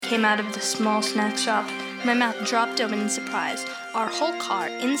came out of the small snack shop. My mouth dropped open in surprise. Our whole car,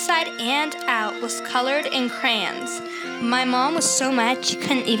 inside and out, was colored in crayons. My mom was so mad she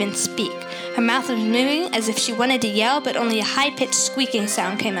couldn't even speak. Her mouth was moving as if she wanted to yell, but only a high-pitched squeaking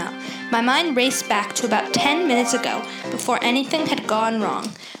sound came out. My mind raced back to about 10 minutes ago, before anything had gone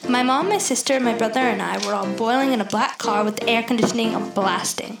wrong. My mom, my sister, my brother, and I were all boiling in a black car with the air conditioning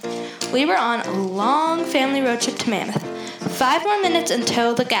blasting. We were on a long family road trip to Mammoth. 5 more minutes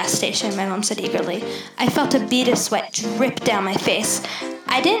until the gas station, my mom said eagerly. I felt a bead of sweat drip down my face.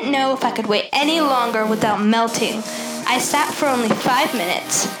 I didn't know if I could wait any longer without melting. I sat for only 5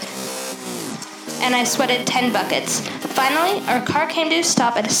 minutes, and I sweated 10 buckets. Finally, our car came to a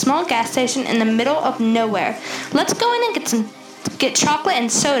stop at a small gas station in the middle of nowhere. Let's go in and get chocolate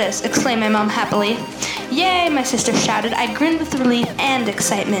and sodas, exclaimed my mom happily. Yay, my sister shouted. I grinned with relief and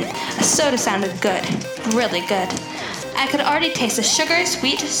excitement. A soda sounded good, really good. I could already taste the sugary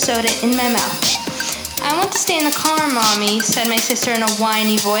sweet soda in my mouth. I want to stay in the car, Mommy, said my sister in a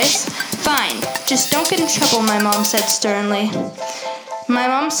whiny voice. Fine, just don't get in trouble, my mom said sternly. My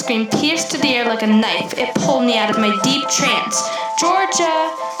mom screamed, pierced to the air like a knife. It pulled me out of my deep trance. Georgia!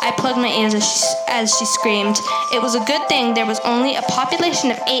 I plugged my ears as she screamed. It was a good thing there was only a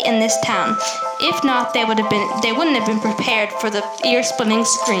population of 8 in this town. If not, they wouldn't have been prepared for the ear-splitting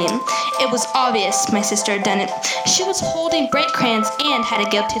scream. It was obvious my sister had done it. She was holding bright crayons and had a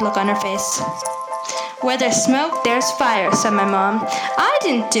guilty look on her face. Where there's smoke, there's fire, said my mom. I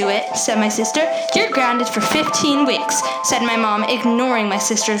didn't do it, said my sister. You're grounded for 15 weeks, said my mom, ignoring my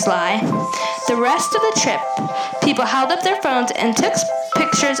sister's lie. The rest of the trip, people held up their phones and took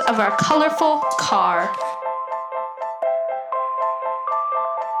pictures of our colorful car.